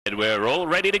And we're all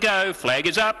ready to go. Flag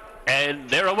is up and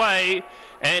they're away.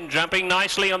 And jumping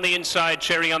nicely on the inside,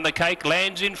 Cherry on the Cake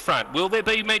lands in front. Will there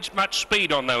be much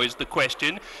speed on, though, is the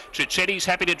question. CHECCETTI's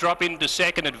happy to drop into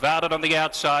second and Vardet on the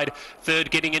outside.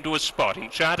 Third getting into a spot.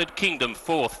 Enchanted Kingdom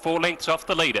fourth, 4 lengths off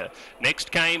the leader.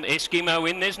 Next came Eskimo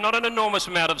in. There's not an enormous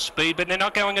amount of speed, but they're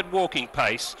not going at walking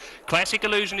pace. Classic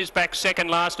Illusion is back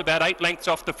second last, about 8 lengths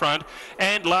off the front.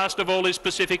 And last of all is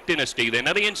Pacific Dynasty. They're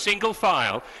nearly in single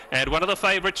file. And one of the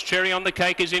favourites, Cherry on the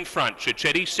Cake, is in front.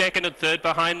 CHECCETTI second and third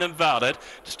behind them, Vardet.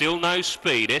 Still no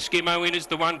speed. Eskimo in is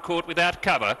the one caught without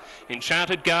cover.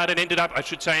 Enchanted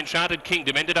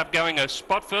Kingdom ended up going a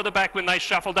spot further back when they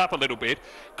shuffled up a little bit.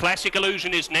 Classic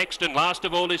Illusion is next, and last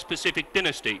of all is Pacific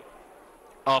Dynasty.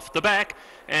 Off the back,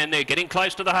 and they're getting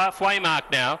close to the halfway mark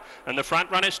now, and the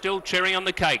front runner still Cherry on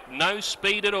the Cake. No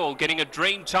speed at all, getting a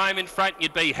dream time in front.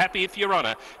 You'd be happy if you're on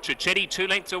her. CHECCETTI 2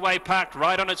 lengths away, parked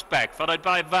right on its back, followed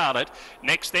by Vardet.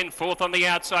 Next then, fourth on the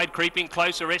outside, creeping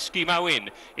closer, Eskimo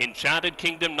in. Enchanted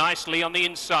Kingdom nicely on the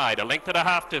inside. 1.5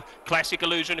 lengths to Classic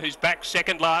Illusion, who's back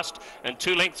second last, and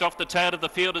 2 lengths off the tail of the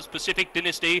field is Pacific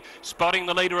Dynasty, spotting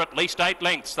the leader at least 8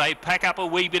 lengths. They pack up a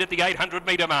wee bit at the 800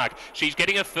 metre mark. She's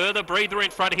getting a further breather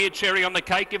in front here, Cherry on the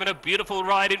Cake, given a beautiful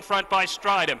ride in front by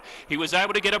Stridham. He was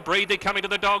able to get a breather coming to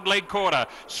the dog leg corner.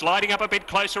 Sliding up a bit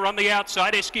closer on the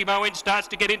outside, Eskimo in starts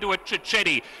to get into it.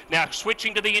 CHECCETTI now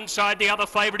switching to the inside, the other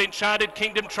favourite Enchanted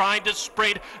Kingdom trying to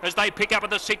sprint as they pick up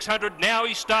at the 600. Now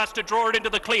he starts to draw it into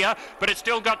the clear, but it's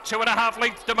still got 2.5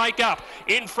 lengths to make up.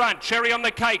 In front, Cherry on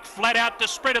the Cake flat out to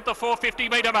sprint at the 450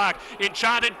 metre mark.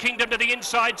 Enchanted Kingdom to the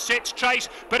inside sets chase,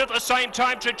 but at the same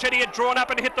time CHECCETTI had drawn up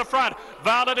and hit the front.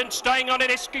 Vardet and staying on it,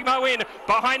 Eskimo in.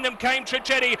 Behind them came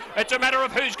CHECCETTI. It's a matter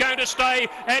of who's going to stay,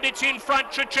 and it's in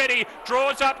front. CHECCETTI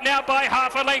draws up now by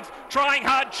half a length, trying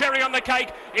hard. Cherry on the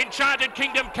Cake. Enchanted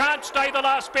Kingdom can't stay the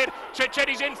last bit.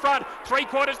 CHECCETTI's in front,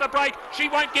 3/4 the break. She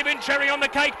won't give in. Cherry on the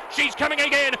Cake. She's coming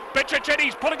again, but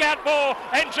CHECCETTI's pulling out more,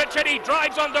 and CHECCETTI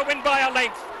drives on to win by a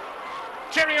length.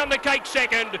 Cherry on the Cake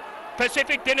second.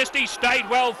 Pacific Dynasty stayed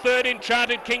well third,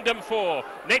 Enchanted Kingdom 4.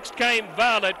 Next came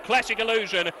Vardet, Classic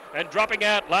Illusion, and dropping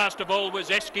out last of all was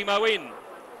Eskimo in.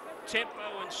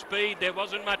 Tempo and speed, there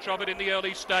wasn't much of it in the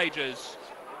early stages.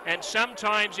 And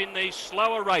sometimes in these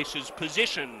slower races,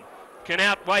 position can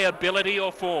outweigh ability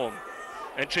or form.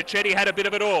 And CHECCETTI had a bit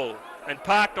of it all and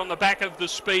parked on the back of the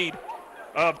speed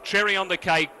of Cherry on the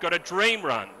Cake, got a dream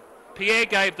run. Pierre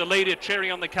gave the leader,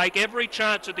 Cherry on the Cake, every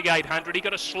chance at the 800. He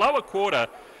got a slower quarter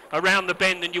around the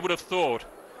bend than you would have thought.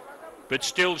 But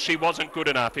still, she wasn't good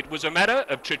enough. It was a matter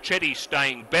of CHECCETTI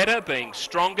staying better, being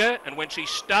stronger, and when she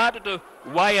started to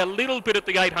weigh a little bit at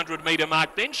the 800 metre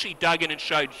mark, then she dug in and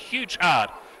showed huge heart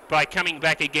by coming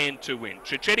back again to win.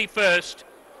 CHECCETTI first.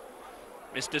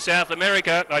 Mr. South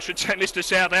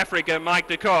Africa, Mike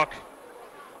de Kock,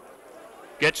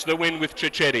 gets the win with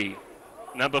CHECCETTI.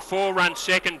 Number 4 runs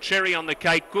second, Cherry on the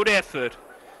Cake. Good effort.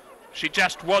 She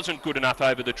just wasn't good enough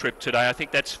over the trip today. I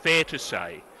think that's fair to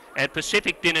say. And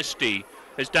Pacific Dynasty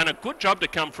has done a good job to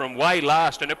come from way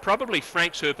last, and it probably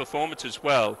franks her performance as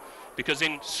well, because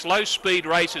in slow speed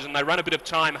races and they run a bit of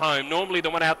time home, normally the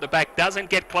one out the back doesn't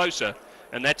get closer,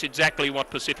 and that's exactly what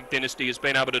Pacific Dynasty has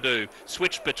been able to do.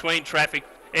 Switched between traffic,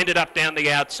 ended up down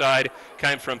the outside,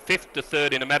 came from 5th to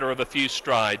 3rd in a matter of a few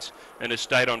strides, and has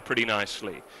stayed on pretty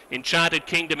nicely. Enchanted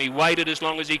Kingdom, he waited as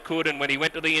long as he could, and when he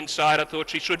went to the inside, I thought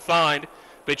she should find,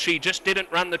 but she just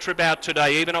didn't run the trip out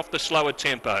today, even off the slower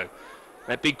tempo.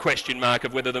 That big question mark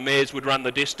of whether the mares would run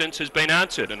the distance has been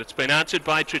answered, and it's been answered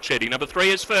by CHECCETTI. Number 3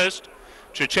 is first.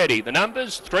 CHECCETTI. The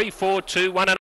numbers 3, 4, 2, 1.